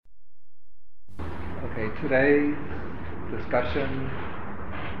Okay, today's discussion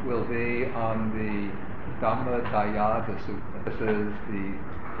will be on the Dhammadayada Sutta. This is the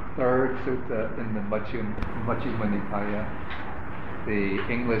third sutta in the Majjhima Nikaya.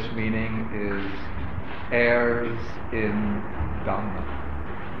 The English meaning is heirs in Dhamma.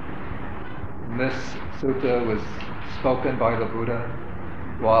 This sutta was spoken by the Buddha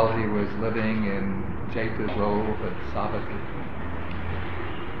while he was living in Jeta Grove at Savatthi.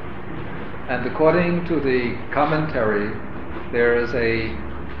 And according to the commentary, there is a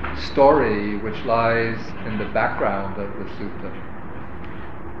story which lies in the background of the sutta.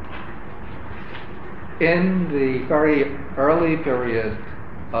 In the very early period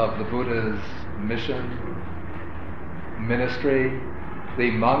of the Buddha's ministry,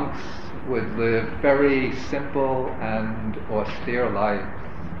 the monks would live very simple and austere lives,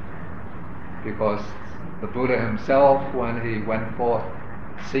 because the Buddha himself, when he went forth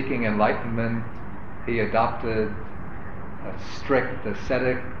seeking enlightenment, he adopted a strict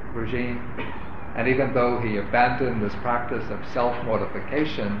ascetic regime, and even though he abandoned this practice of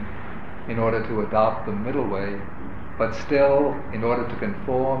self-mortification in order to adopt the middle way, but still, in order to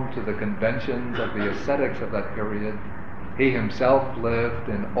conform to the conventions of the ascetics of that period, he himself lived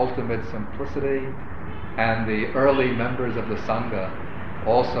in ultimate simplicity, and the early members of the Sangha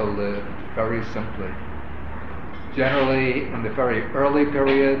also lived very simply. Generally, in the very early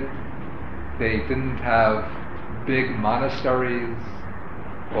period, they didn't have big monasteries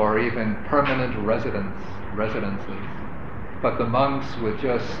or even permanent residences, but the monks would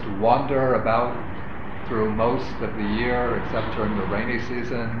just wander about through most of the year, except during the rainy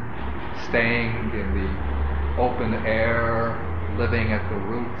season, staying in the open air, living at the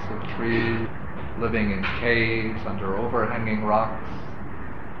roots of trees, living in caves under overhanging rocks.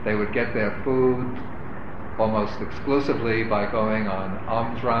 They would get their food almost exclusively by going on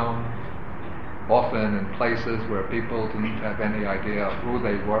alms rounds, often in places where people didn't have any idea who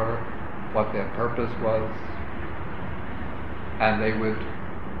they were, what their purpose was. And they would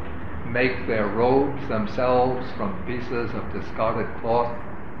make their robes themselves from pieces of discarded cloth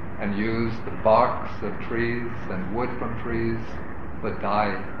and use the barks of trees and wood from trees, but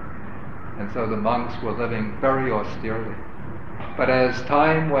dyed. And so the monks were living very austerely. But as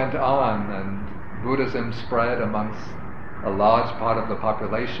time went on and Buddhism spread amongst a large part of the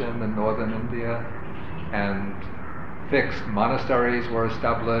population in northern India, and fixed monasteries were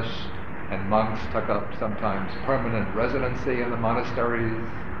established, and monks took up sometimes permanent residency in the monasteries,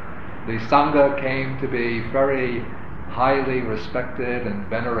 the Sangha came to be very highly respected and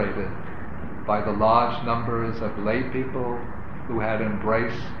venerated by the large numbers of lay people who had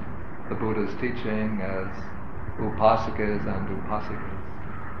embraced the Buddha's teaching as upasakas and upasikas,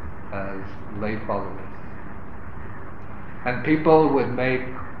 as lay followers. And people would make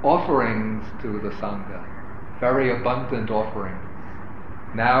offerings to the Sangha, very abundant offerings.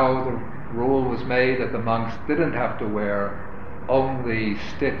 Now the rule was made that the monks didn't have to wear only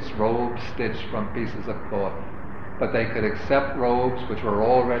robes stitched from pieces of cloth, but they could accept robes which were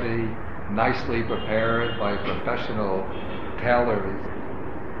already nicely prepared by professional tailors,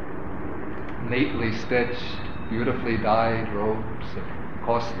 neatly stitched, beautifully dyed robes of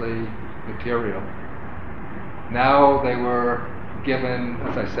costly material. Now they were given,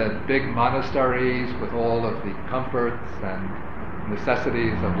 as I said, big monasteries with all of the comforts and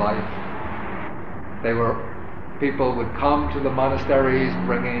necessities of life. People would come to the monasteries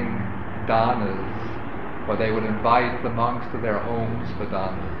bringing danas, or they would invite the monks to their homes for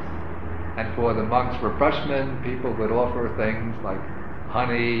danas. And for the monks' refreshment, people would offer things like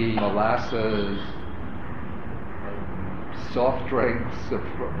honey, molasses, soft drinks,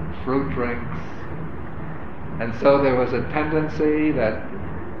 fruit drinks. And so there was a tendency that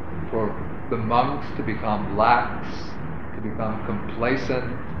for the monks to become lax, to become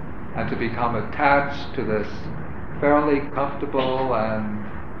complacent, and to become attached to this fairly comfortable and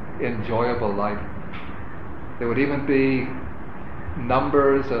enjoyable life. There would even be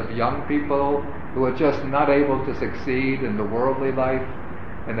numbers of young people who were just not able to succeed in the worldly life,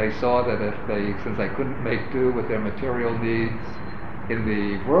 and they saw that since they couldn't make do with their material needs in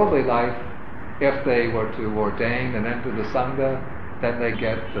the worldly life, if they were to ordain and enter the Sangha, then they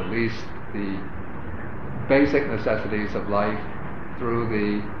get at least the basic necessities of life through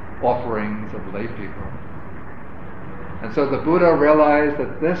the offerings of lay people. And so the Buddha realized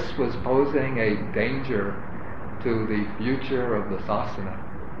that this was posing a danger to the future of the sasana.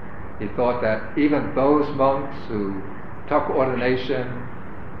 He thought that even those monks who took ordination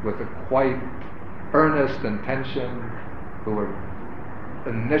with a quite earnest intention, who were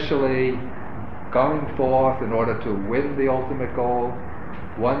initially going forth in order to win the ultimate goal,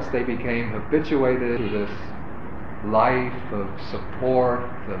 once they became habituated to this life of support,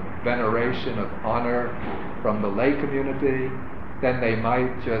 of veneration, of honor from the lay community, then they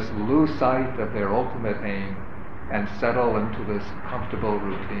might just lose sight of their ultimate aim and settle into this comfortable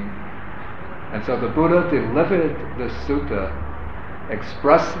routine. And so the Buddha delivered this sutta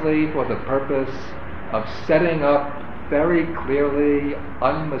expressly for the purpose of setting up very clearly,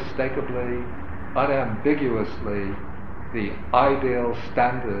 unmistakably, unambiguously the ideal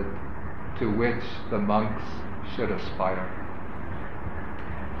standard to which the monks should aspire.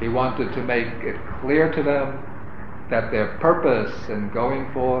 He wanted to make it clear to them that their purpose in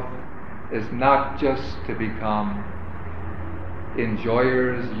going forth is not just to become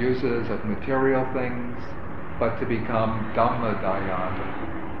enjoyers, users of material things, but to become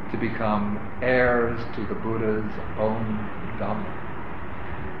Dhammadayada, to become heirs to the Buddha's own Dhamma.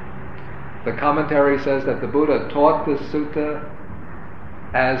 The commentary says that the Buddha taught this sutta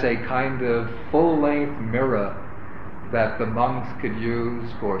as a kind of full-length mirror that the monks could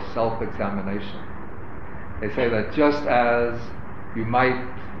use for self-examination. They say that just as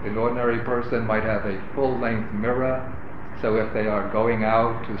an ordinary person might have a full-length mirror, so if they are going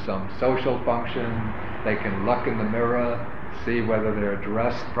out to some social function, they can look in the mirror, see whether they're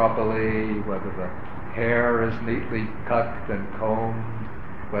dressed properly, whether the hair is neatly cut and combed,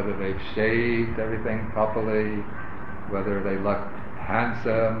 whether they've shaved everything properly, whether they look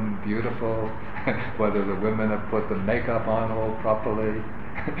handsome, beautiful, whether the women have put the makeup on all properly,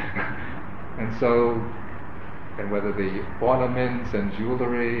 and whether the ornaments and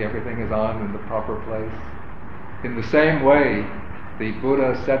jewelry, everything is on in the proper place. In the same way, the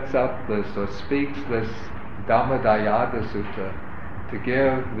Buddha sets up this, or speaks this Dhammadayada Sutta to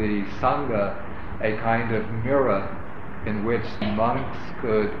give the Sangha a kind of mirror in which monks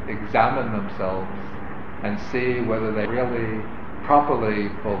could examine themselves and see whether they're really properly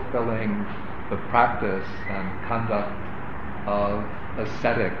fulfilling the practice and conduct of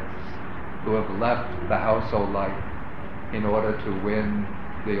ascetics who have left the household life in order to win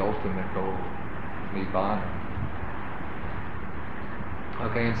the ultimate goal, Nibbana.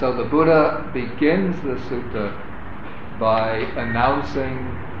 Okay, and so the Buddha begins the sutta by announcing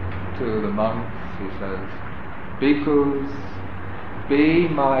to the monks, he says, "Bhikkhus, be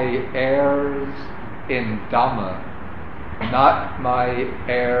my heirs in Dhamma, not my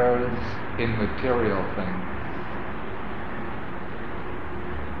heirs in material things."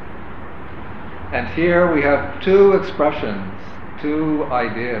 And here we have two expressions, two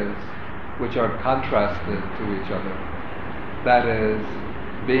ideas, which are contrasted to each other. That is,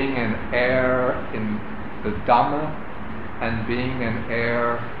 being an heir in the Dhamma and being an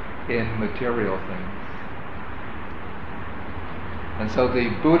heir in material things. And so the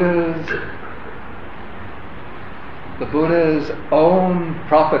Buddha's own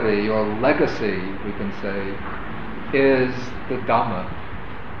property or legacy, we can say, is the Dhamma.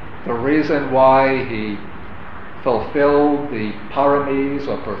 The reason why he fulfilled the paramis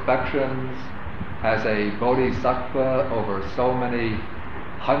or perfections as a bodhisattva over so many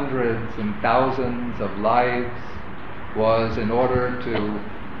hundreds and thousands of lives was in order to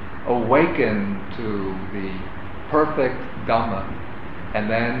awaken to the perfect Dhamma and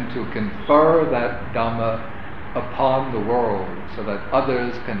then to confer that Dhamma upon the world so that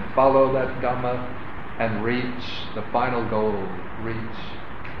others can follow that Dhamma and reach the final goal, reach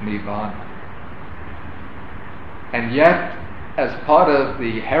Nibbana. And yet, as part of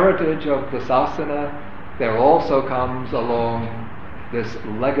the heritage of the Sasana, there also comes along this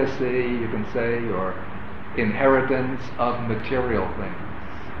legacy, you can say, or inheritance of material things.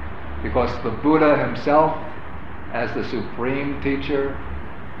 Because the Buddha himself, as the supreme teacher,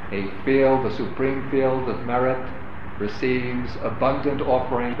 the supreme field of merit, receives abundant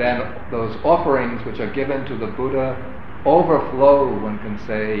offerings. Then those offerings which are given to the Buddha overflow, one can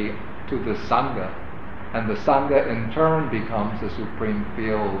say, to the Sangha. And the Sangha in turn becomes the supreme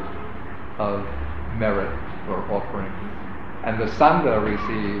field of merit or offerings. And the Sangha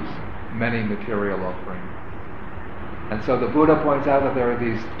receives many material offerings. And so the Buddha points out that there are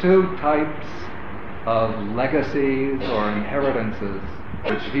these two types of legacies or inheritances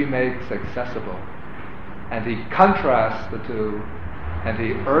which he makes accessible. And he contrasts the two, and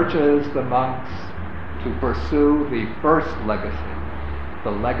he urges the monks to pursue the first legacy,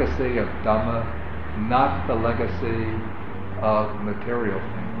 the legacy of Dhamma, not the legacy of material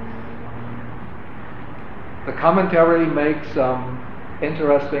things. The commentary makes some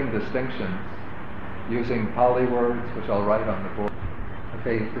interesting distinctions using Pali words, which I'll write on the board.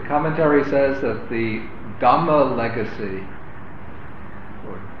 Okay, the commentary says that the Dhamma legacy,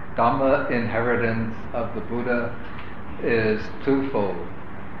 or Dhamma inheritance of the Buddha, is twofold.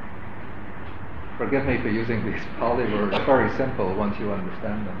 forgive me for using these Pali words, very simple once you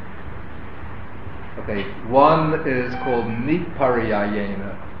understand them. Okay, one is called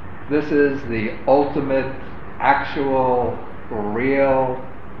Nipariyayena. This is the ultimate, actual, real,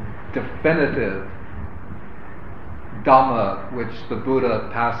 definitive Dhamma which the Buddha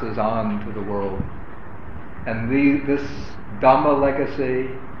passes on to the world. And this Dhamma legacy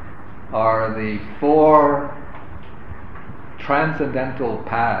are the four transcendental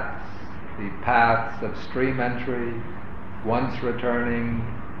paths, the paths of stream entry, once returning,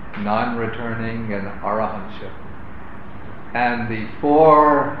 non-returning, and arahantship. And the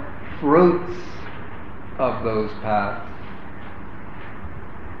four fruits of those paths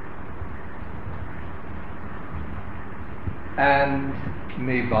and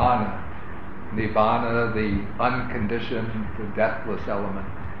Nibbana. Nibbana, the unconditioned, the deathless element,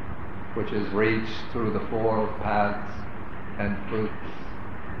 which is reached through the four paths and fruits.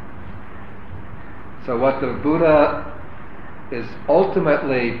 So what the Buddha is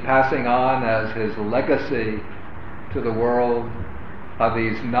ultimately passing on as his legacy to the world are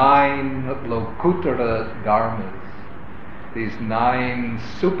these 9 Lokuttara Dharmas, these 9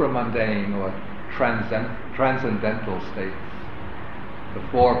 supramundane or transcendental states. The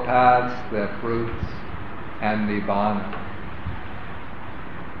four paths, their fruits, and Nibbana.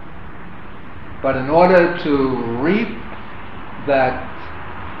 But in order to reap that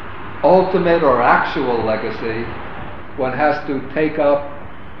ultimate or actual legacy, one has to take up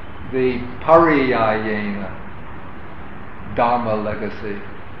the Pariyayena Dharma legacy.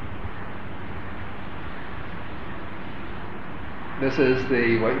 This is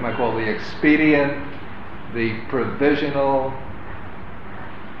the, what you might call the expedient, the provisional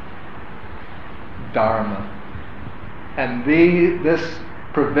Dharma. And this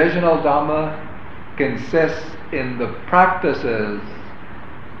provisional Dhamma consists in the practices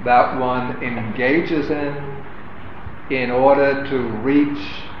that one engages in order to reach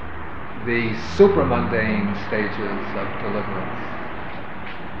the supramundane stages of deliverance.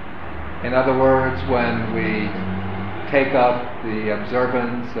 In other words, when we take up the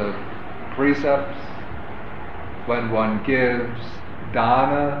observance of precepts, when one gives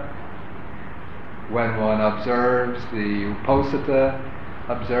dana, when one observes the uposatha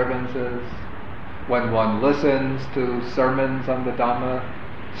observances, when one listens to sermons on the Dhamma,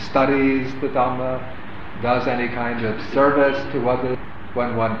 studies the Dhamma, does any kind of service to others,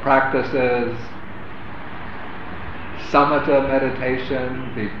 when one practices samatha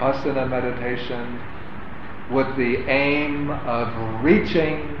meditation, vipassana meditation, with the aim of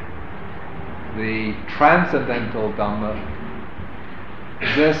reaching the transcendental Dhamma,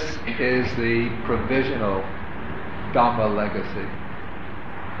 this is the provisional Dhamma legacy.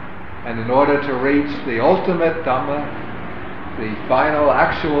 And in order to reach the ultimate Dhamma, the final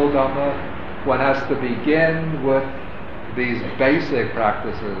actual Dhamma, one has to begin with these basic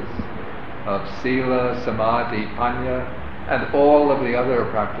practices of sila, samadhi, panya, and all of the other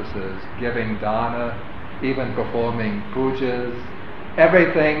practices, giving dana, even performing pujas.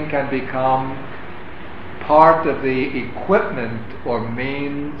 Everything can become part of the equipment or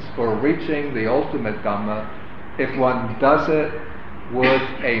means for reaching the ultimate Dhamma if one does it with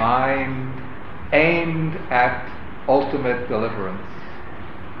a mind aimed at ultimate deliverance,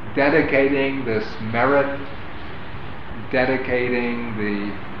 dedicating this merit, dedicating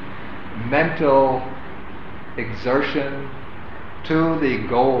the mental exertion to the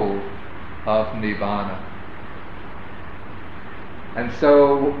goal of Nibbana. And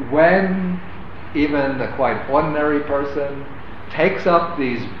so when even a quite ordinary person takes up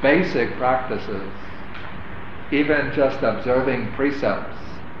these basic practices, even just observing precepts,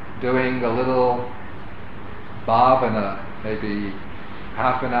 doing a little bhavana, maybe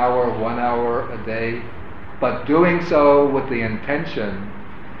half an hour, 1 hour a day, but doing so with the intention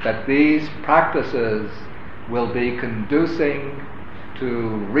that these practices will be conducing to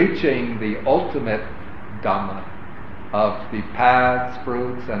reaching the ultimate Dhamma of the paths,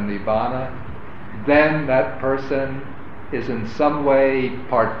 fruits, and Nibbana, then that person is in some way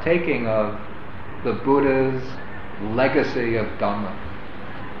partaking of the Buddha's legacy of Dhamma.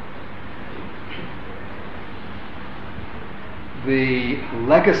 The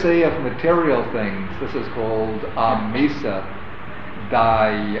legacy of material things, this is called amisa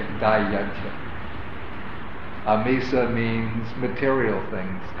dayaja. Amisa means material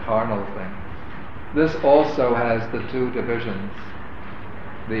things, carnal things. This also has the two divisions.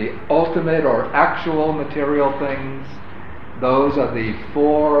 The ultimate or actual material things, those are the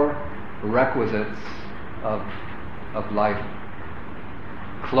four requisites of life.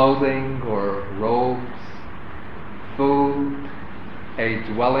 Clothing or robes, food, a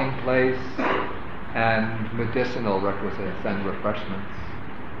dwelling place, and medicinal requisites and refreshments.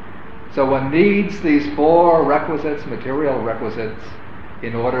 So one needs these 4 requisites, material requisites,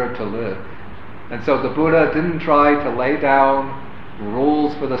 in order to live. And so the Buddha didn't try to lay down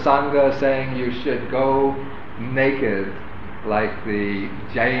rules for the Sangha saying you should go naked like the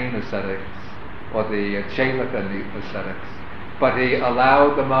Jain ascetics or the Chelika ascetics. But he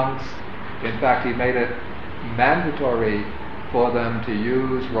allowed the monks, in fact he made it mandatory for them to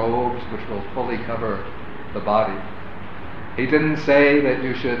use robes which will fully cover the body. He didn't say that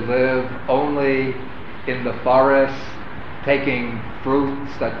you should live only in the forest, taking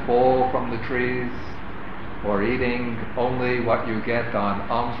fruits that fall from the trees, or eating only what you get on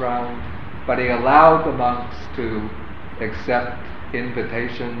alms round, but he allowed the monks to accept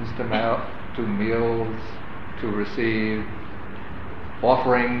invitations to meals, to receive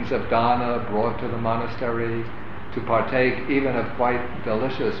offerings of dana brought to the monastery, to partake even of quite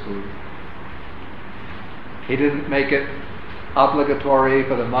delicious food. He didn't make it obligatory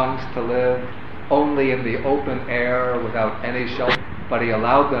for the monks to live only in the open air without any shelter, but he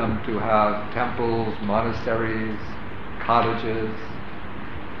allowed them to have temples, monasteries, cottages,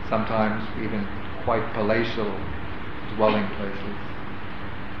 sometimes even quite palatial dwelling places.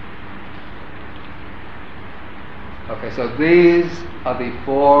 Okay, so these are the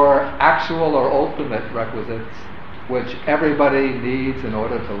 4 actual or ultimate requisites which everybody needs in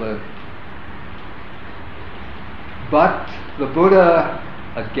order to live. But the Buddha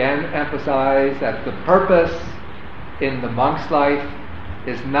again emphasized that the purpose in the monk's life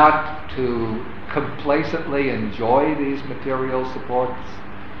is not to complacently enjoy these material supports,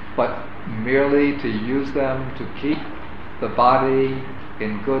 but merely to use them to keep the body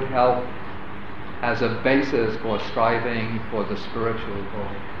in good health as a basis for striving for the spiritual goal.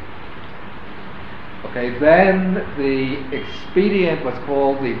 Okay, then the expedient was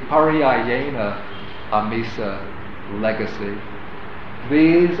called the Pariyayena Amisa legacy.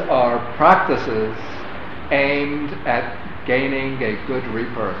 These are practices aimed at gaining a good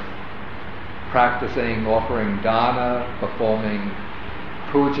rebirth, practicing offering dana, performing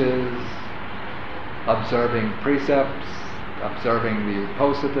pujas, observing precepts, observing the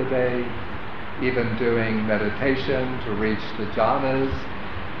Uposatha day, even doing meditation to reach the jhanas,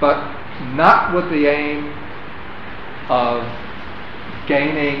 but not with the aim of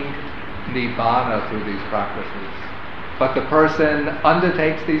gaining nibbana through these practices. But the person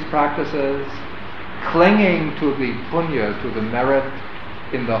undertakes these practices clinging to the punya, to the merit,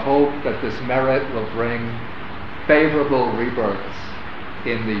 in the hope that this merit will bring favorable rebirths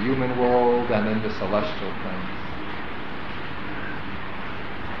in the human world and in the celestial planes.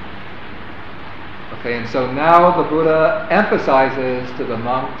 Okay, and so now the Buddha emphasizes to the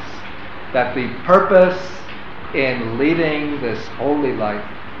monks that the purpose in leading this holy life,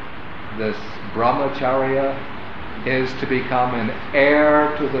 this brahmacharya, is to become an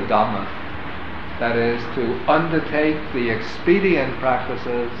heir to the Dhamma. That is, to undertake the expedient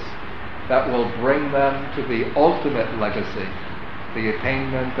practices that will bring them to the ultimate legacy, the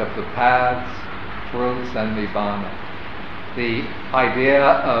attainment of the paths, truths, and nibbana. The idea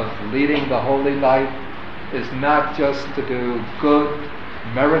of leading the holy life is not just to do good,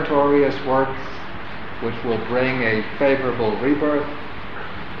 meritorious works which will bring a favorable rebirth,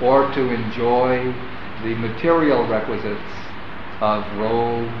 or to enjoy the material requisites of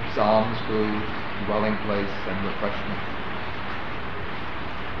robes, alms, food, dwelling place, and refreshment.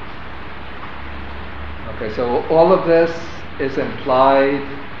 Okay, so all of this is implied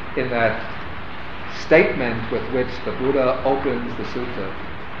in that statement with which the Buddha opens the sutta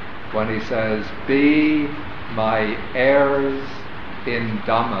when he says, "Be my heirs in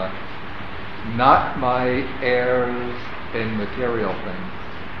Dhamma, not my heirs in material things."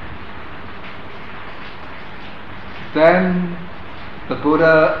 Then the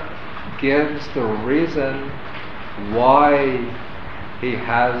Buddha gives the reason why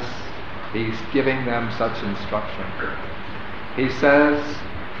he's giving them such instruction. He says,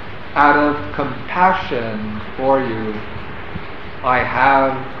 "Out of compassion for you, I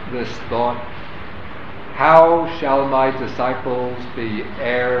have this thought: how shall my disciples be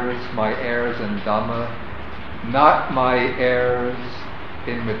heirs, my heirs in Dhamma, not my heirs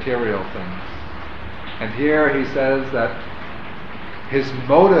in material things?" And here he says that his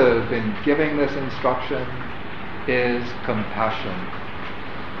motive in giving this instruction is compassion,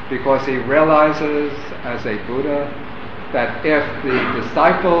 because he realizes as a Buddha that if the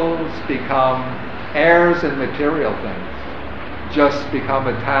disciples become heirs in material things, just become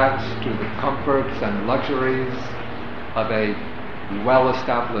attached to the comforts and luxuries of a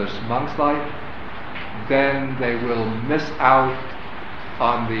well-established monk's life, then they will miss out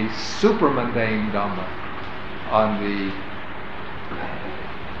on the supramundane Dhamma, on the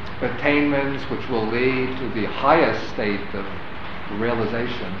attainments which will lead to the highest state of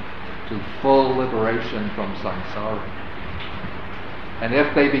realization, to full liberation from samsara. And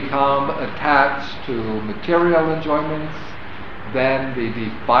if they become attached to material enjoyments, then the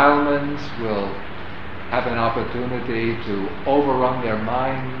defilements will have an opportunity to overrun their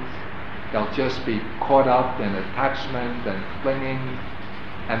minds. They'll just be caught up in attachment and clinging,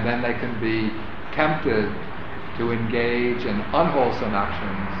 and then they can be tempted to engage in unwholesome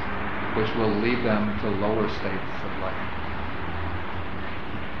actions which will lead them to lower states of life.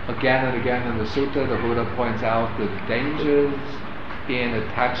 Again and again in the sutta, the Buddha points out the dangers in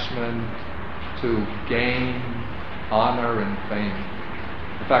attachment to gain, honor, and fame.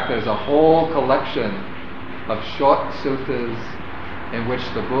 In fact, there's a whole collection of short suttas in which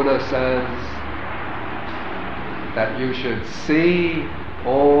the Buddha says that you should see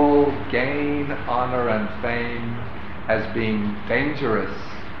all gain, honor, and fame as being dangerous,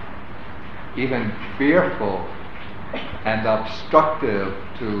 even fearful, and obstructive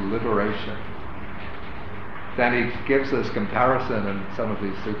to liberation. Then he gives this comparison in some of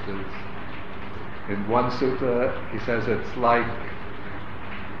these suttas. In one sutta, he says it's like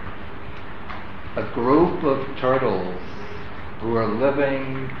a group of turtles who are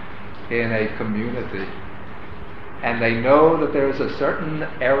living in a community, and they know that there is a certain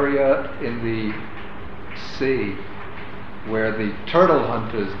area in the sea where the turtle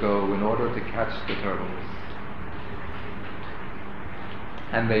hunters go in order to catch the turtles.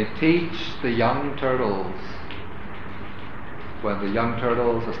 And they teach the young turtles, when the young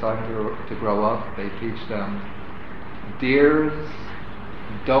turtles are starting to grow up, they teach them, deers,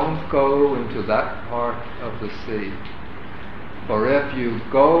 don't go into that part of the sea. For if you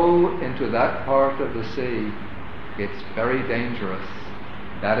go into that part of the sea, it's very dangerous.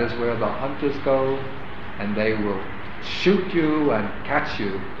 That is where the hunters go, and they will shoot you and catch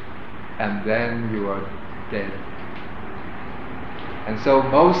you, and then you are dead. And so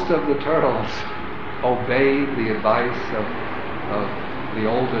most of the turtles obeyed the advice of the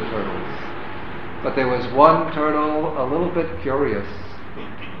older turtles. But there was one turtle a little bit curious,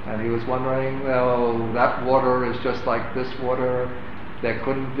 and he was wondering, well, that water is just like this water. There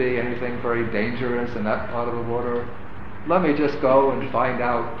couldn't be anything very dangerous in that part of the water. Let me just go and find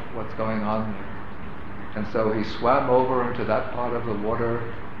out what's going on there. And so he swam over into that part of the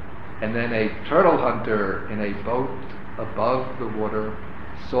water, and then a turtle hunter in a boat above the water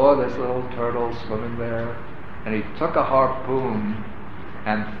saw this little turtle swimming there, and he took a harpoon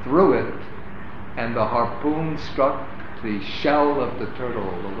and threw it, and the harpoon struck the shell of the turtle,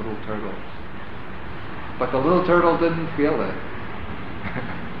 the little turtle. But the little turtle didn't feel it.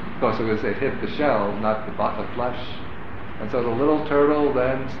 Of course, it hit the shell, not the flesh. And so the little turtle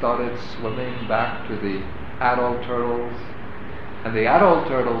then started swimming back to the adult turtles, and the adult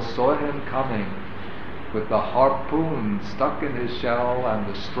turtles saw him coming with the harpoon stuck in his shell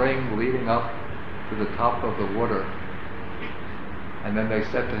and the string leading up to the top of the water. And then they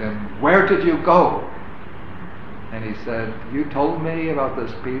said to him, "Where did you go?" And he said, "You told me about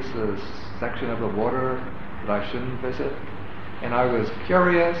this section of the water that I shouldn't visit, and I was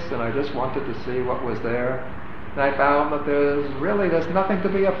curious, and I just wanted to see what was there. And I found that there's nothing to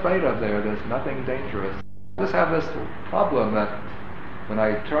be afraid of there. There's nothing dangerous. I just have this problem that when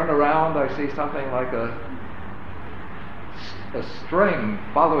I turn around, I see something like a string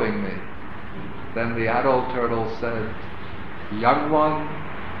following me." Then the adult turtle said, "Young one,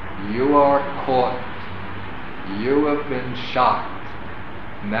 you are caught. You have been shocked.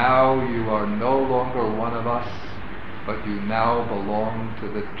 Now you are no longer one of us, but you now belong to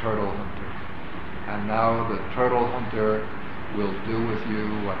the turtle hunter. And now the turtle hunter will do with you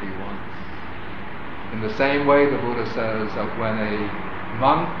what he wants." In the same way, the Buddha says that when a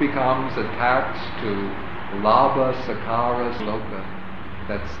monk becomes attached to labha, sakara, loka,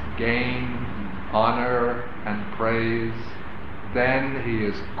 that's gain, honor, and praise, then he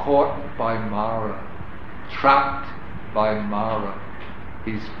is caught by Mara, trapped by Mara.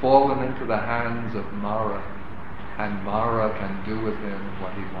 He's fallen into the hands of Mara, and Mara can do with him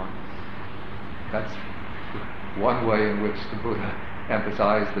what he wants. That's one way in which the Buddha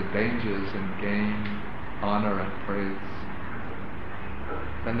emphasized the dangers in gain, honor, and praise.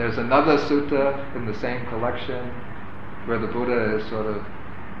 And there's another sutta in the same collection where the Buddha is sort of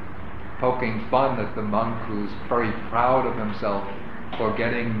poking fun at the monk who's very proud of himself for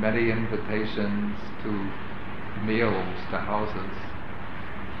getting many invitations to meals, to houses.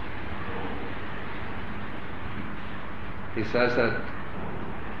 He says that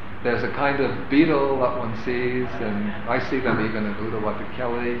there's a kind of beetle that one sees, and I see them even in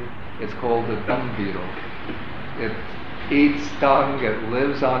Uddawattakeli. It's called the dung beetle. It eats dung, it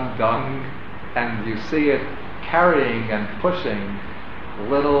lives on dung, and you see it carrying and pushing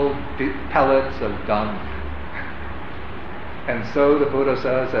little pellets of dung. And so the Buddha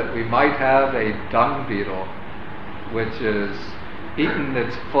says that we might have a dung beetle, which is eaten,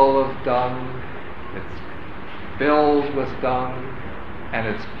 it's full of dung, it's filled with dung, and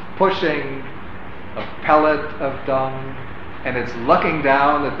it's pushing a pellet of dung, and it's looking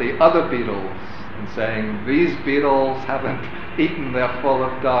down at the other beetles and saying, these beetles haven't eaten their full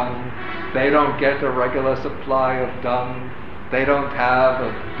of dung, they don't get a regular supply of dung, they don't have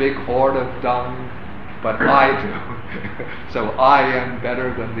a big hoard of dung, but I do. So I am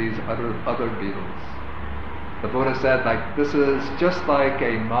better than these other beetles. The Buddha said, like, this is just like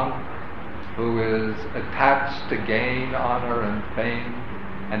a monk who is attached to gain, honor, and fame,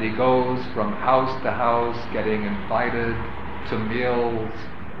 and he goes from house to house getting invited to meals,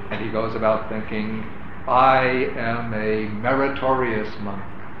 and he goes about thinking, I am a meritorious monk.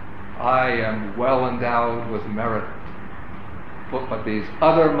 I am well endowed with merit. But these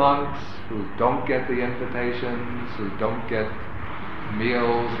other monks who don't get the invitations, who don't get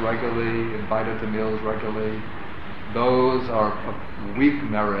meals regularly, invited to meals regularly, those are of weak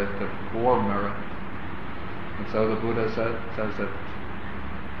merit, of poor merit. And so the Buddha says that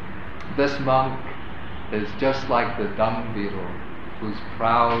this monk is just like the dung beetle, who's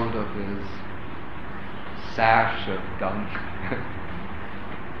proud of his sash of dung.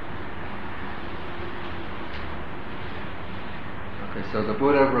 Okay, so the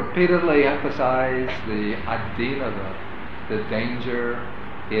Buddha repeatedly emphasized the adinada, the danger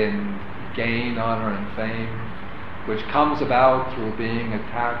in gain, honor, and fame, which comes about through being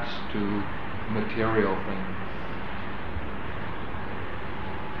attached to material things.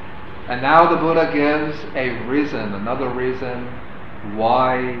 And now the Buddha gives a reason, another reason,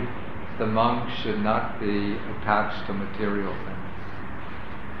 why the monk should not be attached to material things.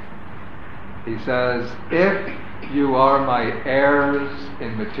 He says, if you are my heirs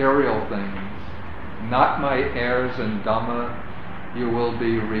in material things, not my heirs in Dhamma, you will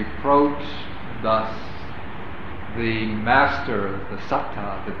be reproached thus. The master, the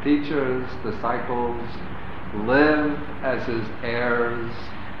Sutta, the teachers, disciples, live as his heirs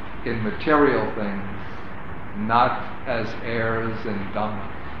in material things, not as heirs in Dhamma.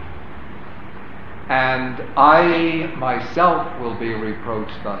 And I myself will be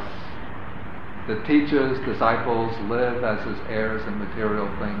reproached thus. The teachers, disciples live as his heirs in material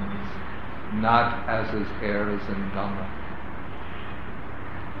things, not as his heirs in Dhamma.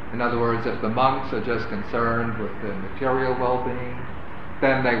 In other words, if the monks are just concerned with their material well-being,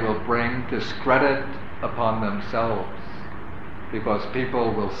 then they will bring discredit upon themselves, because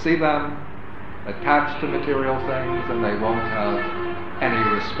people will see them attached to material things, and they won't have any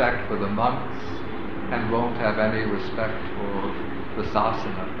respect for the monks, and won't have any respect for the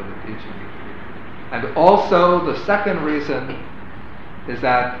sasana, for the teaching. And also, the second reason is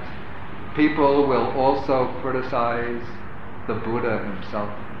that people will also criticize the Buddha himself.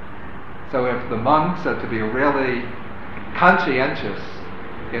 So if the monks are to be really conscientious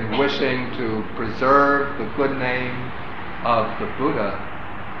in wishing to preserve the good name of the Buddha,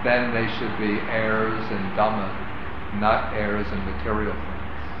 then they should be heirs in Dhamma, not heirs in material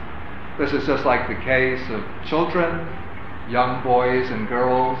things. This is just like the case of children, young boys and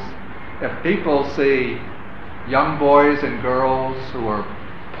girls. If people see young boys and girls who are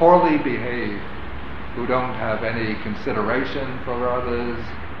poorly behaved, who don't have any consideration for others,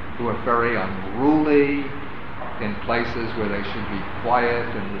 who are very unruly in places where they should be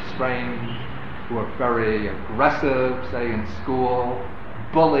quiet and restrained, who are very aggressive, say in school,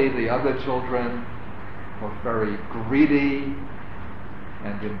 bully the other children, or very greedy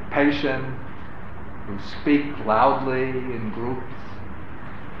and impatient, who speak loudly in groups,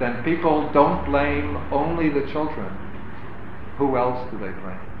 then people don't blame only the children. Who else do they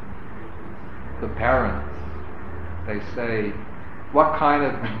blame? The parents. They say, what kind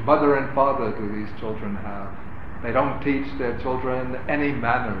of mother and father do these children have? They don't teach their children any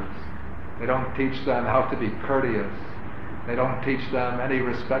manners. They don't teach them how to be courteous. They don't teach them any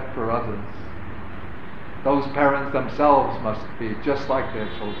respect for others. Those parents themselves must be just like their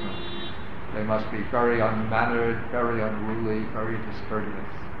children. They must be very unmannered, very unruly, very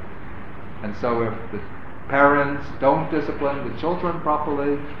discourteous. And so if the parents don't discipline the children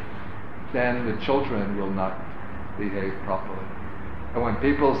properly, then the children will not behave properly. And when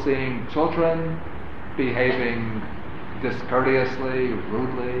people seeing children behaving discourteously,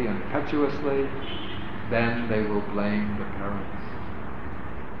 rudely, impetuously, then they will blame the parents.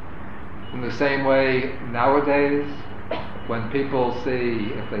 In the same way, nowadays, when people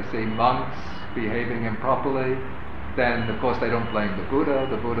if they see monks behaving improperly, then of course they don't blame the Buddha.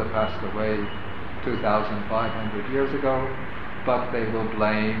 The Buddha passed away 2,500 years ago, but they will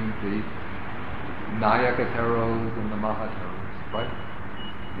blame the Nayakateros and the Mahateros, right?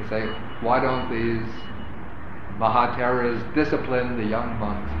 They say, why don't these Mahateras discipline the young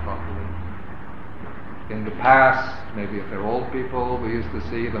monks properly? In the past, maybe if they're old people, we used to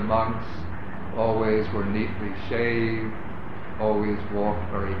see the monks always were neatly shaved, always walked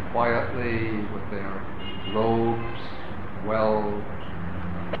very quietly with their robes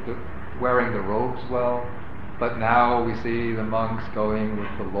wearing the robes well. But now we see the monks going with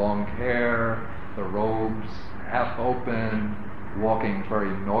the long hair, the robes half open, walking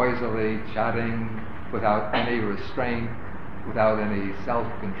very noisily, chatting without any restraint, without any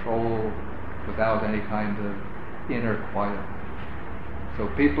self-control, without any kind of inner quiet. So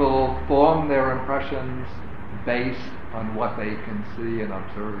people form their impressions based on what they can see and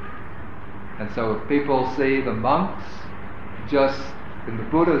observe. And so if people see the monks just in the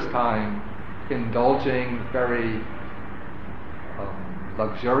Buddha's time indulging very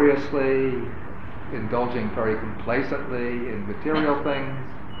luxuriously, indulging very complacently in material things,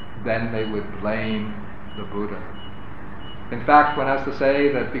 then they would blame the Buddha. In fact, one has to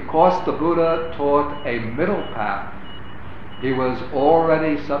say that because the Buddha taught a middle path, he was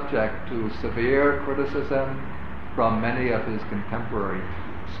already subject to severe criticism from many of his contemporary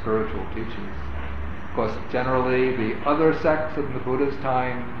spiritual teachers. Of course, generally the other sects in the Buddha's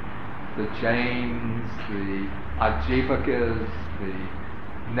time, the Jains, the Ajivakas,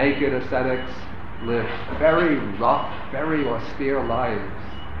 the naked ascetics, lived very rough, very austere lives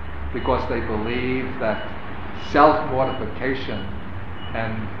because they believed that self-mortification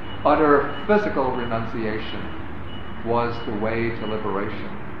and utter physical renunciation was the way to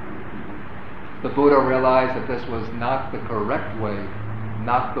liberation. The Buddha realized that this was not the correct way,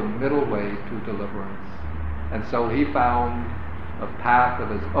 not the middle way to deliverance. And so he found a path of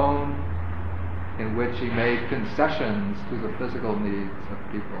his own in which he made concessions to the physical needs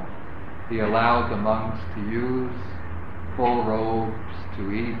of people. He allowed the monks to use full robes,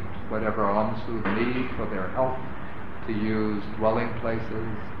 to eat whatever alms food they need for their health, to use dwelling places,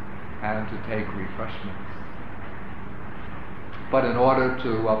 and to take refreshments. But in order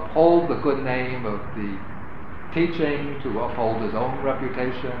to uphold the good name of the teaching, to uphold his own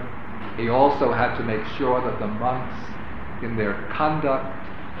reputation, he also had to make sure that the monks, in their conduct,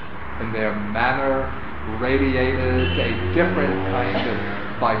 in their manner, radiated a different kind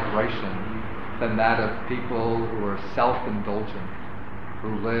of vibration than that of people who are self-indulgent,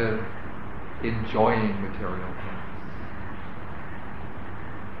 who live enjoying material things.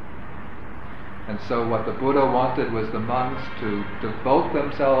 And so what the Buddha wanted was the monks to devote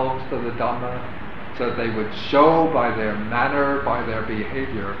themselves to the Dhamma so that they would show by their manner, by their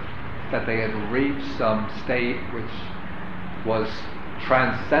behavior, that they had reached some state which was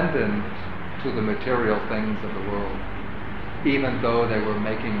transcendent to the material things of the world, even though they were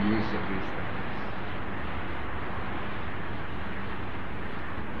making use of these things.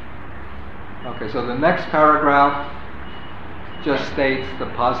 Okay, so the next paragraph just states the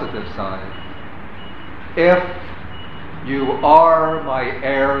positive side. If you are my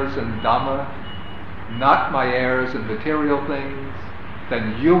heirs in Dhamma, not my heirs in material things,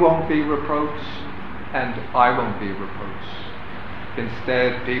 then you won't be reproached and I won't be reproached.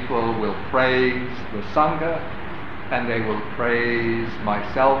 Instead, people will praise the Sangha and they will praise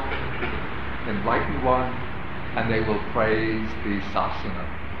myself, enlightened one, and they will praise the Sasana,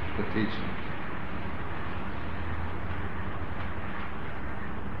 the teaching.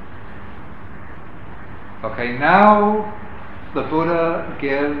 Okay, now the Buddha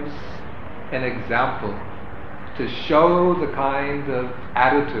gives an example to show the kind of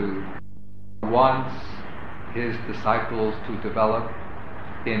attitude he wants his disciples to develop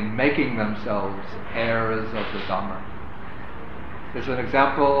in making themselves heirs of the Dhamma. There's an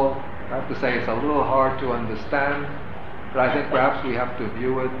example, I have to say it's a little hard to understand, but I think perhaps we have to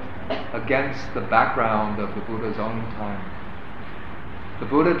view it against the background of the Buddha's own time. The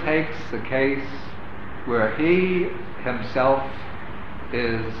Buddha takes a case where he himself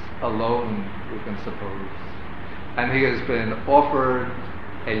is alone, we can suppose, and he has been offered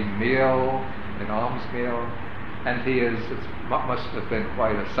a meal, an alms meal, and it must have been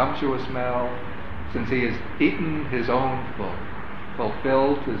quite a sumptuous meal, since he has eaten his own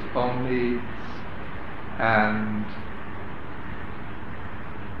fulfilled his own needs, and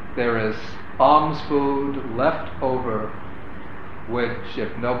there is alms food left over, which,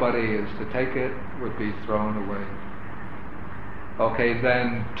 if nobody is to take it, would be thrown away. Okay,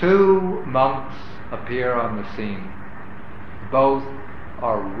 then two monks appear on the scene. Both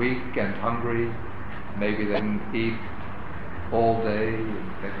are weak and hungry. Maybe they didn't eat all day,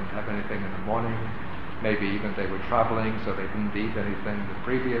 they didn't have anything in the morning. Maybe even they were traveling, so they didn't eat anything the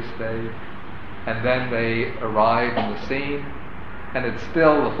previous day. And then they arrive in the scene, and it's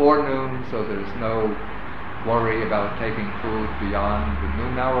still the forenoon, so there's no worry about taking food beyond the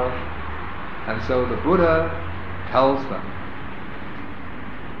noon hour. And so the Buddha tells them,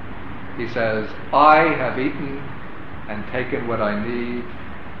 he says, I have eaten and taken what I need,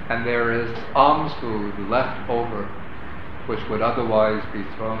 and there is alms food left over, which would otherwise be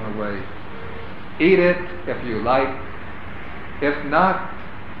thrown away. Eat it if you like. If not,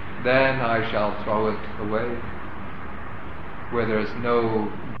 then I shall throw it away, where there's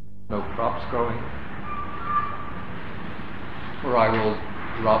no crops growing, or I will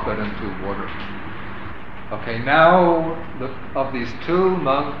drop it into water. Okay, now of these two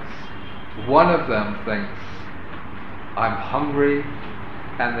monks, one of them thinks, I'm hungry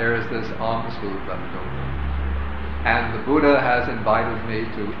and there is this alms food left over, and the Buddha has invited me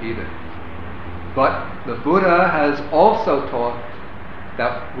to eat it. But the Buddha has also taught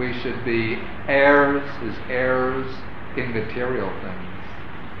that we should be his heirs in material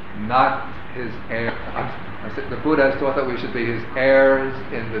things, not his heirs. The Buddha has taught that we should be his heirs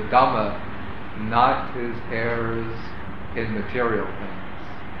in the Dhamma, not his heirs in material things.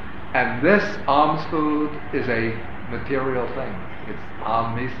 And this alms food is a material thing. It's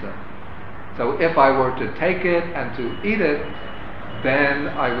amisa. So if I were to take it and to eat it, then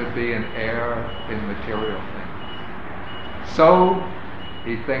I would be an heir in material things. So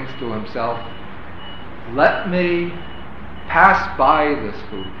he thinks to himself, let me pass by this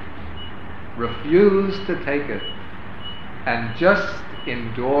food, refuse to take it, and just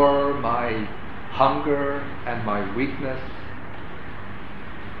endure my hunger and my weakness,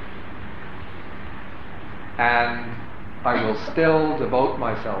 and I will still devote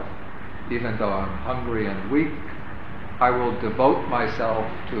myself, even though I'm hungry and weak, I will devote myself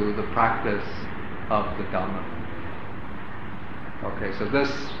to the practice of the Dhamma. Okay, so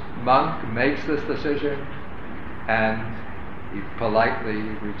this monk makes this decision, and he politely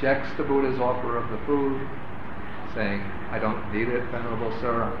rejects the Buddha's offer of the food, saying, I don't need it, Venerable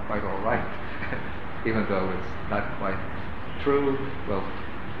Sir, I'm quite all right, even though it's not quite true. Well,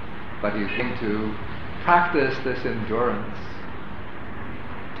 but he's going to practice this endurance,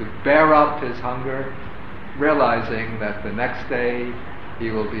 to bear up his hunger, realizing that the next day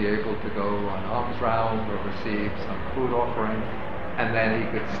he will be able to go on alms round or receive some food offering, and then he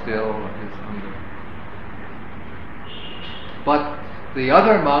could still his hunger. But the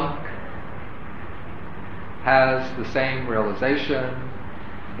other monk has the same realization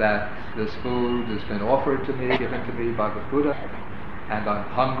that this food has been offered to me, given to me by the Buddha, and I'm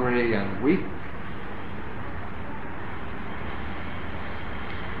hungry and weak.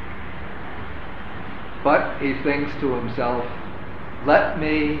 But he thinks to himself, let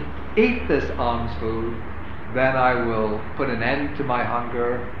me eat this alms food, then I will put an end to my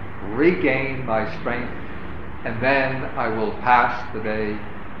hunger, regain my strength, and then I will pass the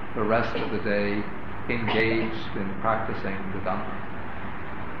rest of the day, engaged in practicing the Dhamma.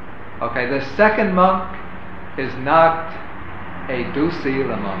 Okay, the second monk is not a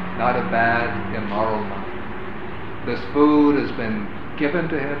dusila monk, not a bad, immoral monk. This food has been given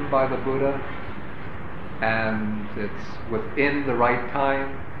to him by the Buddha, and it's within the right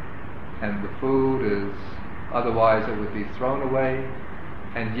time, and the food is, otherwise it would be thrown away,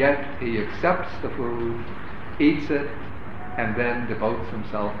 and yet he accepts the food, eats it, and then devotes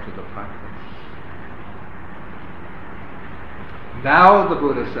himself to the practice. Now the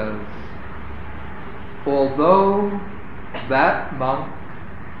Buddha says, although that monk,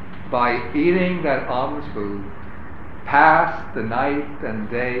 by eating that alms food, passed the night and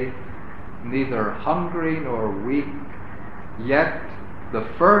day neither hungry nor weak, yet the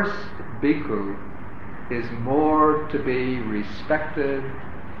first bhikkhu is more to be respected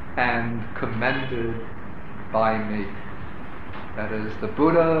and commended by me. That is, the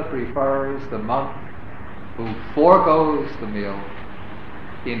Buddha prefers the monk who foregoes the meal,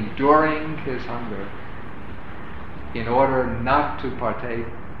 enduring his hunger, in order not to partake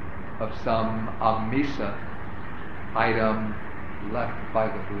of some amisa item left by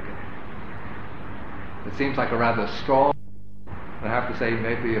the Buddha. It seems like a rather strong. I have to say,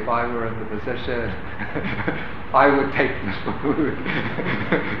 maybe if I were in the position, I would take the food.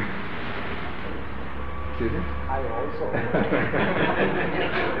 Excuse me? I also.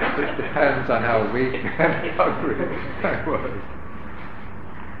 It depends on how weak and hungry I was.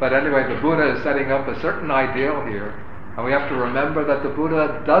 But anyway, the Buddha is setting up a certain ideal here, And we have to remember that the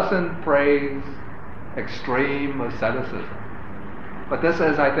Buddha doesn't praise extreme asceticism. But this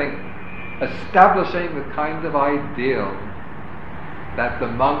is, I think, establishing the kind of ideal that the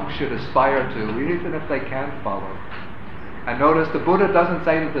monk should aspire to, even if they can't follow. And notice the Buddha doesn't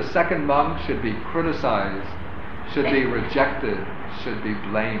say that the second monk should be criticized, should be rejected, should be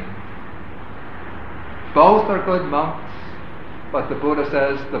blamed. Both are good monks, but the Buddha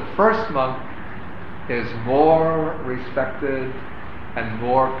says the first monk is more respected and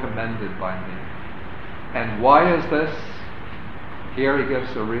more commended by me. And why is this? Here he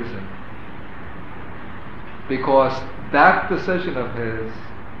gives a reason. Because that decision of his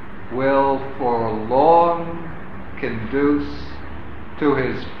will for long conduce to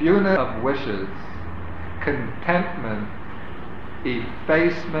his fewness of wishes, contentment,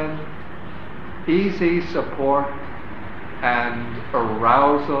 effacement, easy support, and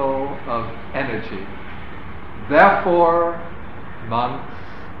arousal of energy. Therefore, monks,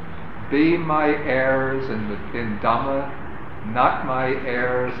 be my heirs in Dhamma, not my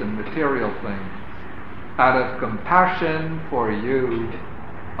heirs in material things. Out of compassion for you,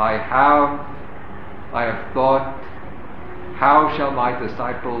 I have thought, how shall my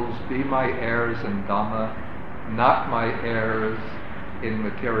disciples be my heirs in Dhamma, not my heirs in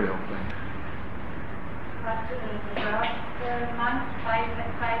material things? But the first monk by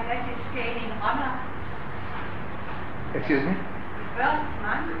that is gaining honor. Excuse me? The first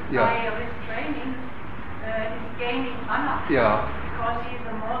monk by restraining is gaining honor. Yeah. Because he is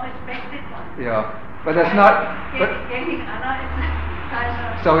the more respected one. Yeah. But that's not... Gaining honor is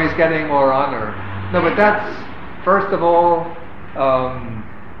kind of... So he's getting more honor. No, but that's, first of all,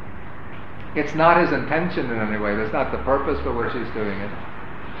 it's not his intention in any way. That's not the purpose for which he's doing it.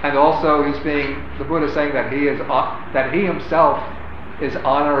 And also, the Buddha is saying that he himself is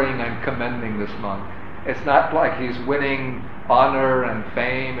honoring and commending this monk. It's not like he's winning honor and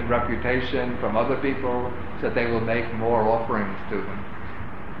fame and reputation from other people so that they will make more offerings to him.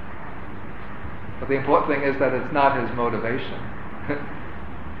 But the important thing is that it's not his motivation.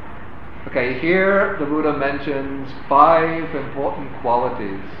 Okay, here the Buddha mentions 5 important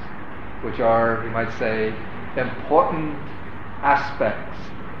qualities, which are, you might say, important aspects,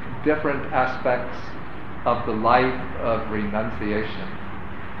 different aspects of the life of renunciation.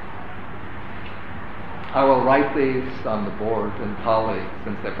 I will write these on the board in Pali,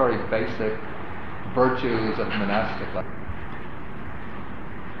 since they're very basic virtues of monastic life.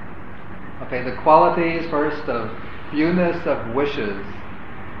 Okay, the qualities first of fewness of wishes,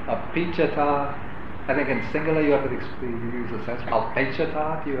 apicchata. I think in singular you have to use a sense.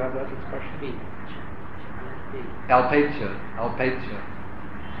 Alpechata, do you have that expression? Alpecha.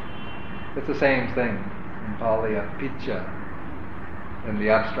 It's the same thing in Pali, apiccha. In the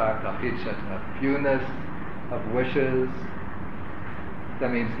abstract, apicchata, fewness of wishes.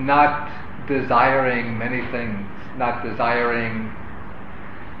 That means not desiring many things, not desiring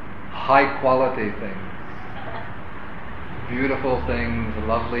high quality things, beautiful things,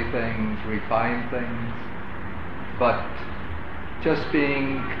 lovely things, refined things, but just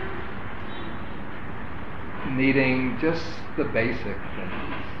needing just the basic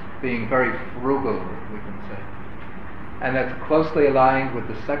things, being very frugal, we can say. And that's closely aligned with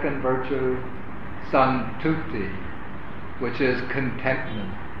the second virtue, santuti, which is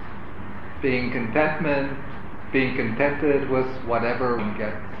contentment. Being contented with whatever one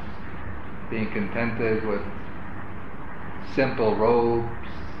gets. Being contented with simple robes,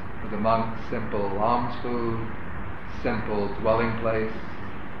 for the monks, simple alms food, simple dwelling place,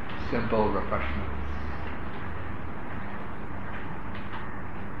 simple refreshments.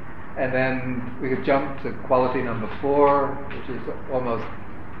 And then we could jump to quality number 4, which is almost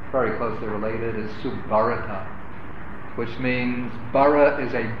very closely related, is subharata, which means bara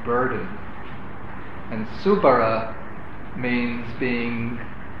is a burden. And subhara means being,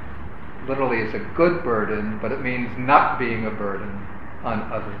 literally it's a good burden, but it means not being a burden on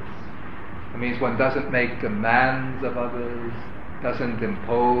others. It means one doesn't make demands of others, doesn't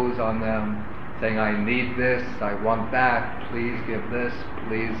impose on them, saying, I need this, I want that, please give this,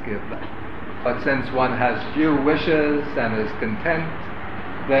 please give that. But since one has few wishes and is content,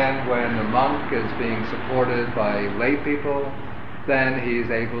 then when the monk is being supported by lay people, then he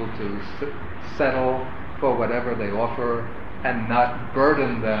is able to settle for whatever they offer and not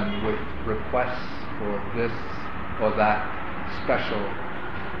burden them with requests for this or that special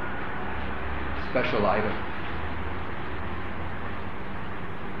item.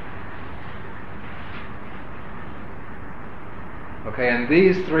 Okay, and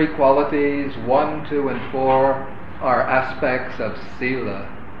these 3 qualities, 1, 2, and 4, are aspects of sila,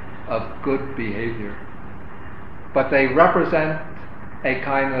 of good behavior. but they represent a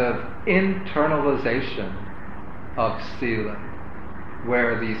kind of internalization of sila,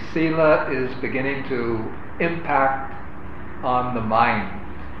 where the sila is beginning to impact on the mind,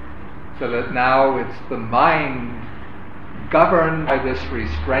 so that now it's the mind governed by this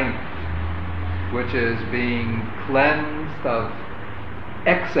restraint, which is being cleansed of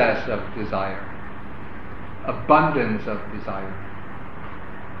excess of desire, abundance of desire,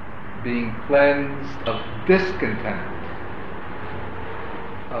 being cleansed of discontent,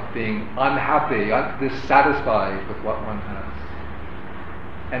 of being unhappy, dissatisfied with what one has.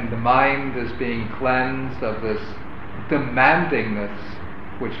 And the mind is being cleansed of this demandingness,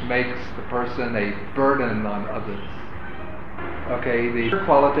 which makes the person a burden on others. Okay, the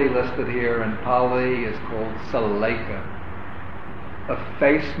quality listed here in Pali is called saleka,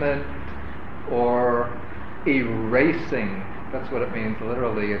 effacement or erasing. That's what it means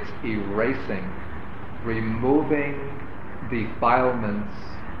literally. It's erasing, removing defilements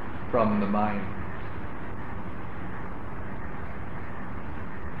from the mind.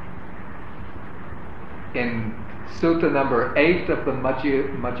 In Sutta number 8 of the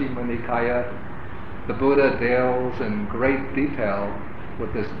Majjhima Nikaya, the Buddha deals in great detail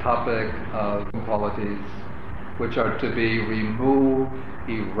with this topic of qualities which are to be removed,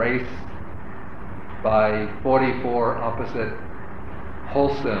 erased by 44 opposite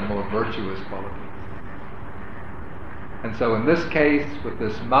wholesome or virtuous qualities. And so in this case, with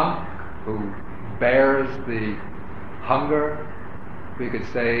this monk who bears the hunger, we could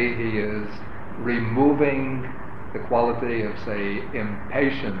say he is removing the quality of, say,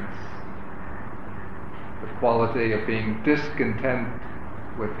 impatience, the quality of being discontent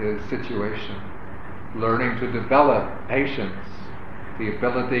with his situation, learning to develop patience, the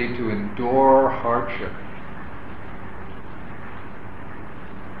ability to endure hardship.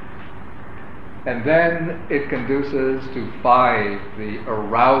 And then it conduces to 5, the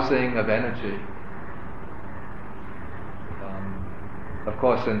arousing of energy. Of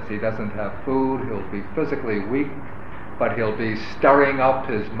course, since he doesn't have food, he'll be physically weak, but he'll be stirring up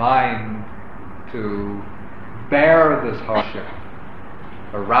his mind to bear this hardship,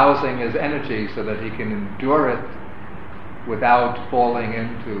 arousing his energy so that he can endure it without falling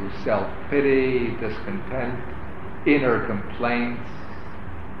into self-pity, discontent, inner complaints,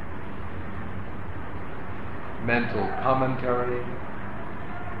 mental commentary.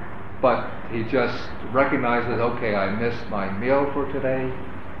 But he just recognizes, okay, I missed my meal for today,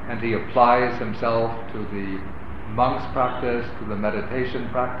 and he applies himself to the monk's practice, to the meditation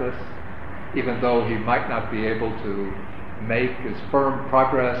practice, even though he might not be able to make his firm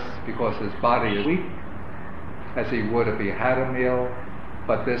progress because his body is weak, as he would if he had a meal.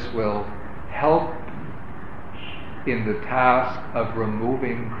 But this will help in the task of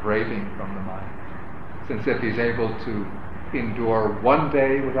removing craving from the mind, since if he's able to endure one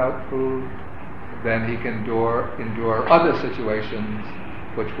day without food, then he can endure other situations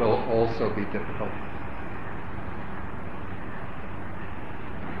which will also be difficult.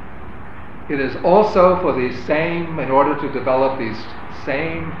 It is also for these same, in order to develop these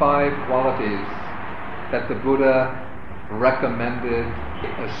same 5 qualities, that the Buddha recommended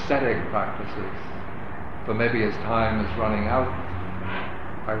ascetic practices. So maybe as time is running out,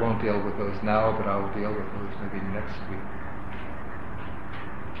 I won't deal with those now, but I'll deal with those maybe next week.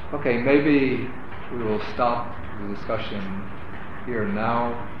 Okay, maybe we will stop the discussion here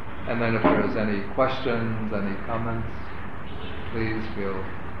now, and then if there's any questions, any comments, please feel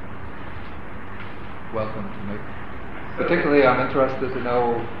welcome to make. Particularly, I'm interested to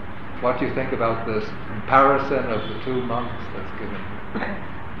know what you think about this comparison of the 2 monks that's given.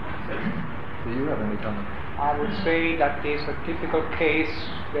 Do you have any comment? I would say that is a typical case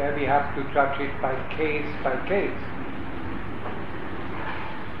where we have to judge it by case by case.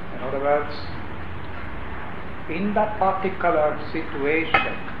 In other words, in that particular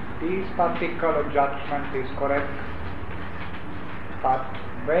situation, this particular judgment is correct. But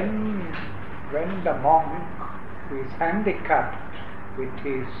when the monk is handicapped with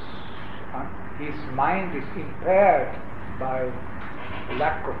his mind is impaired by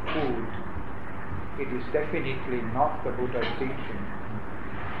lack of food, it is definitely not the Buddha's teaching.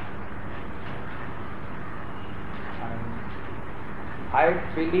 I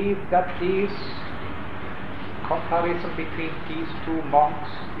believe that this comparison between these 2 monks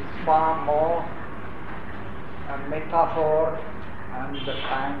is far more a metaphor and a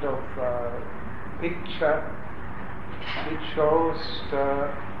kind of picture which shows the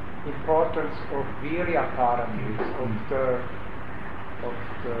importance of virya paramis, of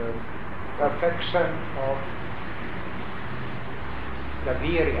the perfection of the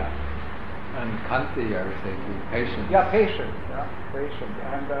virya, And Kanti, I would say, too, patience. Yeah, patience.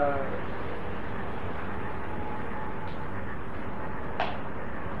 And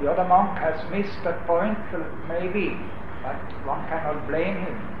the other monk has missed that point, maybe, but one cannot blame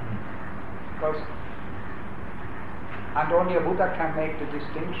him. Because, and only a Buddha can make the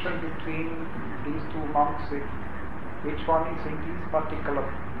distinction between these two monks, which one is in this particular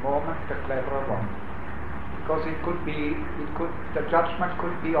moment the cleverer one. Because the judgment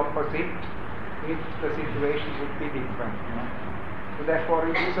could be opposite if the situation would be different. So therefore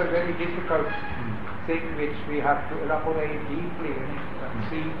it is a very difficult thing which we have to elaborate deeply and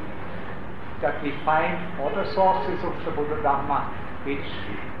see that we find other sources of the Buddha Dhamma which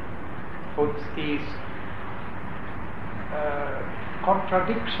puts these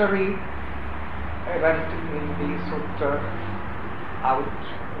contradictory event in the Sutta out,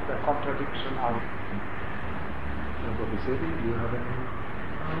 the contradiction out. Bodhi, do you have any?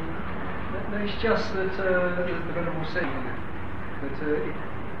 No, it's just that the Venerable saying that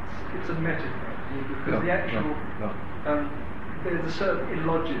it's a metaphor, because the actual there's a certain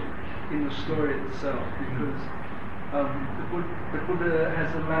illogic in the story itself, because the Buddha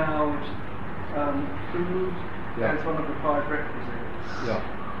has allowed food as one of the 5 requisites,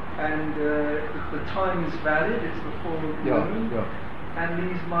 and the time is valid, it's the full moon, and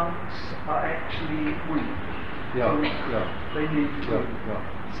these monks are actually weak. They need food.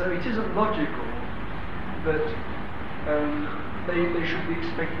 So it isn't logical that they should be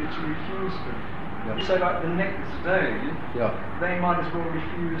expected to refuse them. So like the next day, they might as well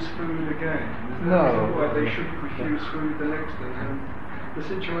refuse food again. There's no reason why they should refuse food the next day. And the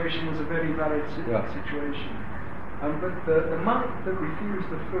situation was a very valid situation. But the monk that refused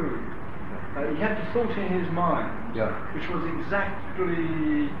the food, he had the thought in his mind, which was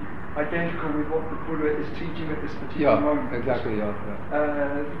exactly identical with what the Buddha is teaching at this particular moment. Exactly.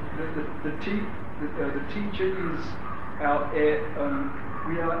 The teacher is our heir.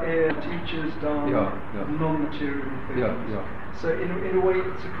 We are heir teachers, dharma, non-material things. So in a way,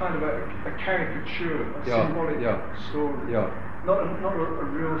 it's a kind of a caricature, a symbolic story, not a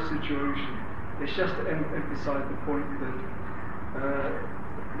real situation. It's just to emphasize the point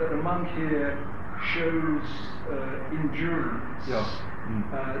that the monk here shows endurance,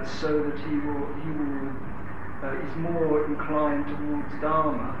 so that he is more inclined towards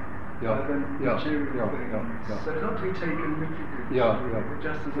dharma than material things. So it's not to be taken literally, but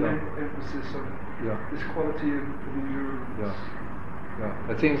just as an emphasis of this quality of endurance.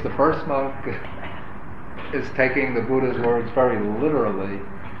 It seems the first monk is taking the Buddha's words very literally,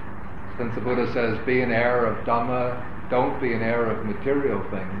 since the Buddha says, be an heir of Dhamma, don't be an heir of material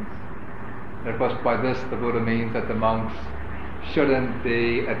things. And of course by this the Buddha means that the monks shouldn't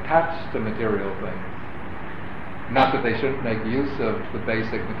be attached to material things. Not that they shouldn't make use of the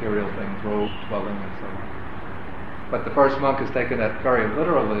basic material things, robes, dwelling and so on. But the first monk has taken that very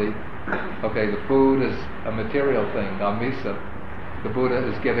literally. Okay, the food is a material thing, amisa. The Buddha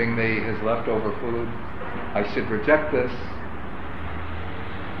is giving me his leftover food. I should reject this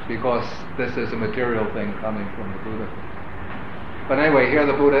because this is a material thing coming from the Buddha. But anyway, here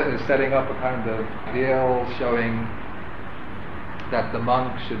the Buddha is setting up a kind of ideal showing that the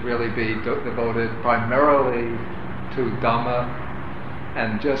monk should really be devoted primarily to Dhamma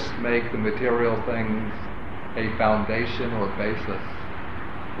and just make the material things a foundation or basis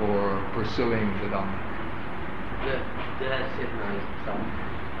for pursuing the Dhamma. There has some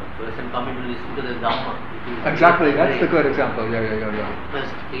person coming to listen to the Dhamma. Exactly, that's the good example.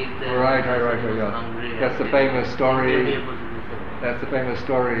 First eat the Right. hungry. That's the famous story. That's the famous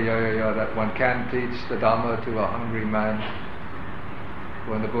story. That one can teach the Dhamma to a hungry man.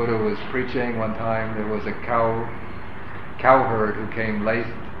 When the Buddha was preaching one time, there was a cowherd who came late,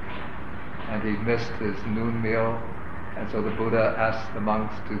 and he missed his noon meal, and so the Buddha asked the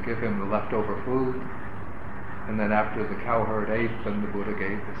monks to give him the leftover food, and then after the cowherd ate, then the Buddha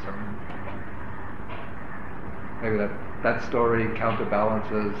gave the sermon. Maybe that story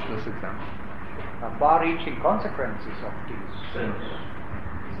counterbalances this example. Far-reaching consequences of this.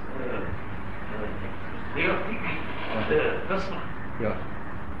 Way of thinking of the first one.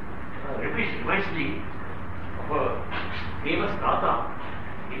 Reminds me of a famous Gatha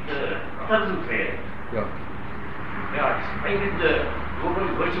in the Katha fair. They are explaining the noble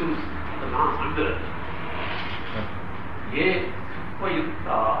virtues of the last under. Ye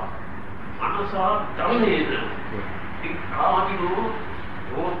upayukta manasa dhavanena vikramino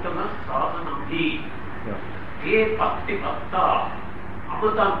yottama sadhanamhi ye bhakti bhakta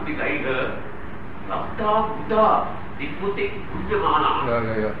amatam vigaiga lapta buddha Dipputi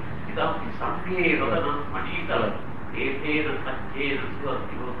Punyamana. Idam Samye Rodanam Manita, Etena Sakena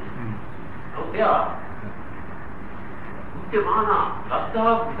Suativo. Now there, Mujjamana, Laddha,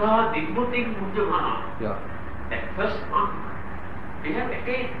 Buddha, Dimbutik, Mujjamana. Yeah. That first monk, they have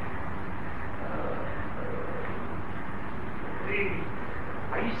attained very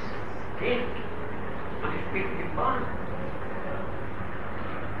high state, unexpected Nibbana.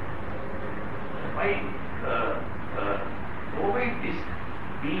 By moving this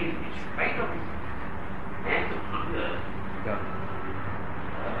being, in spite of his hands of hunger,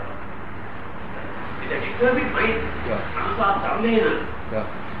 with a determined mind, Manasa Dhammadayada,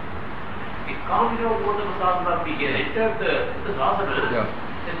 it calmed down more than Masasana, he entered the Sasana,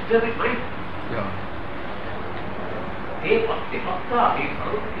 the determined mind. He Bhakta, he is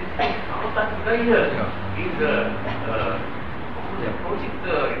approaching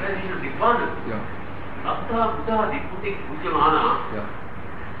the realization of Nibbana. Laddha, Buddha, Dimbutik, Mujjamana.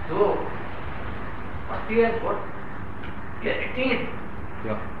 So, what he has got, he has attained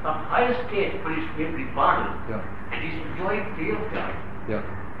some higher state when he's made Nibbana, and he's enjoying free of charge.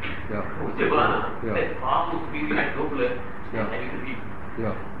 Mujjamana, that far more superior and nobler than having to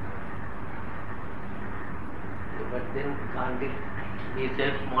live. But then can't it be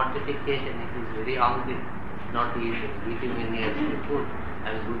self-mortification? It is very hungry, not eating any extra food.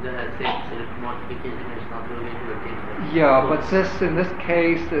 As Buddha has said, self-mortification is not the way to attain that. Yeah, but in this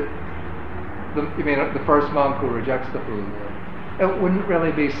case, you mean the first monk who rejects the food, it wouldn't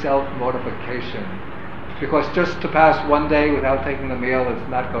really be self-mortification. Because just to pass one day without taking the meal is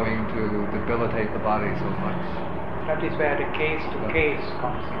not going to debilitate the body so much. That is where the case to case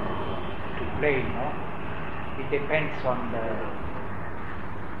comes into play, no? It depends on the...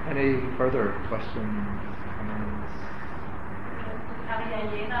 Any further questions, comments?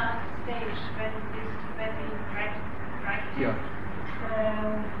 Dhammadayada stage, when we practice,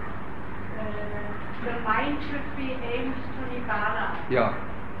 the mind should be aimed to Nibbana.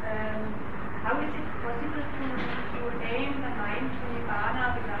 How is it possible to aim the mind to Nibbana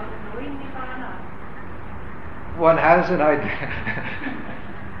without knowing Nibbana? One has an idea.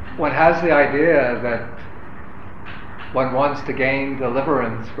 One has the idea that one wants to gain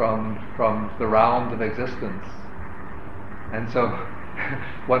deliverance from the round of existence, and so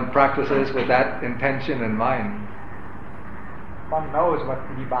one practices with that intention in mind. One knows what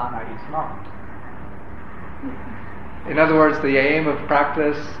Nibbana is not. In other words, the aim of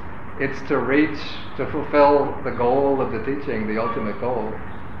practice, it's to fulfill the goal of the teaching, the ultimate goal.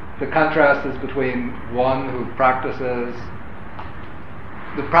 The contrast is between one who practices,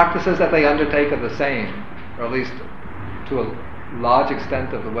 the practices that they undertake are the same, or at least to a large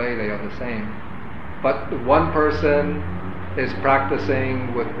extent of the way they are the same. But one person is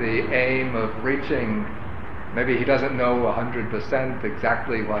practicing with the aim of reaching, maybe he doesn't know 100%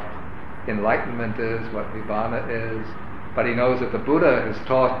 exactly what enlightenment is, what Nibbana is, but he knows that the Buddha has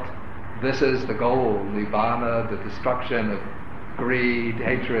taught this is the goal, Nibbana, the destruction of greed,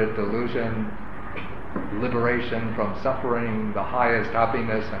 hatred, delusion, liberation from suffering, the highest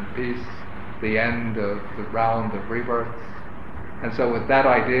happiness and peace, the end of the round of rebirths. And so with that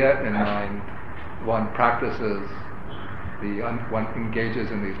idea in mind, one practices, one engages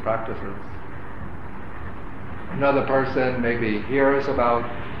in these practices. Another person maybe hears about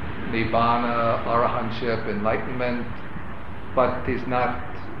Nibbana, arahantship, enlightenment, but he's not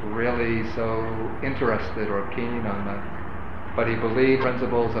really so interested or keen on that. But he believes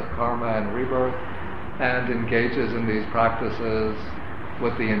principles of karma and rebirth and engages in these practices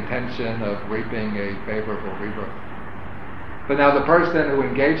with the intention of reaping a favorable rebirth. But now the person who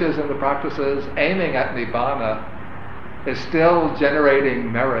engages in the practices aiming at Nibbana is still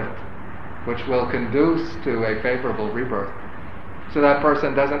generating merit which will conduce to a favorable rebirth. So that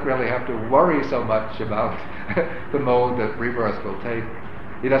person doesn't really have to worry so much about the mode that rebirth will take.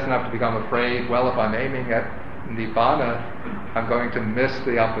 He doesn't have to become afraid, well, if I'm aiming at Nibbana, I'm going to miss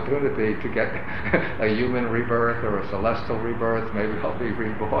the opportunity to get a human rebirth or a celestial rebirth. Maybe I'll be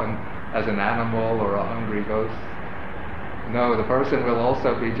reborn as an animal or a hungry ghost. No, the person will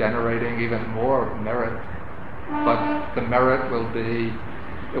also be generating even more merit, but the merit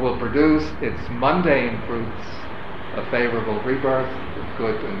will produce its mundane fruits of favorable rebirth,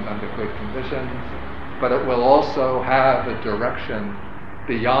 good and under good conditions, but it will also have a direction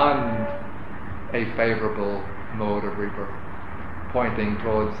beyond a favorable mode of rebirth, pointing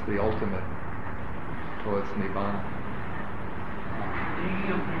towards the ultimate, towards Nibbana.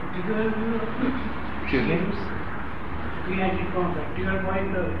 Taking a practical games, we had it from practical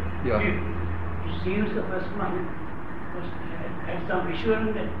point of view. It seems the first month had some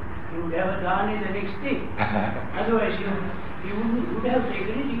assurance that he would have a dharana the next day. Otherwise, he would have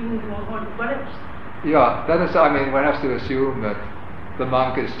taken it, he would go on to collapse. Yeah, that is, one has to assume that the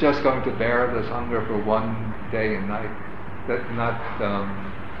monk is just going to bear this hunger for one day and night. That not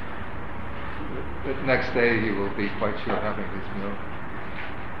the next day he will be quite sure having his meal.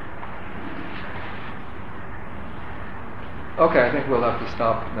 Okay, I think we'll have to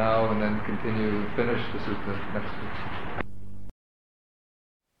stop now and then finish. This is the next week.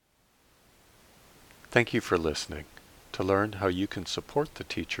 Thank you for listening. To learn how you can support the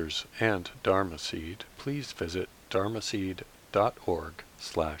teachers and Dharma Seed, please visit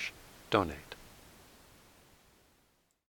dharmaseed.org/donate.